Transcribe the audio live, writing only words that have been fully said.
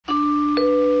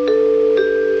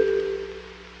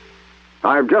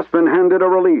I've just been handed a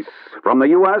release. From the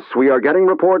U.S., we are getting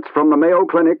reports from the Mayo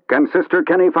Clinic and Sister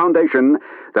Kenny Foundation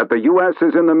that the U.S.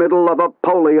 is in the middle of a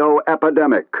polio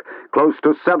epidemic. Close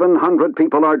to 700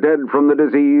 people are dead from the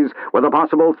disease, with a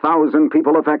possible 1,000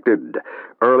 people affected.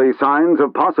 Early signs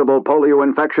of possible polio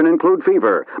infection include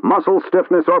fever, muscle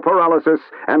stiffness or paralysis,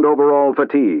 and overall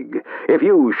fatigue. If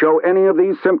you show any of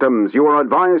these symptoms, you are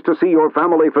advised to see your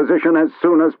family physician as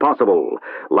soon as possible.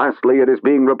 Lastly, it is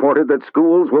being reported that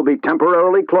schools will be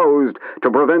temporarily closed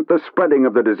to prevent the spreading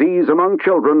of the disease among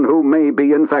children who may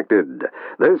be infected.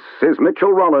 This is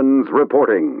Mitchell Rollins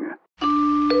reporting.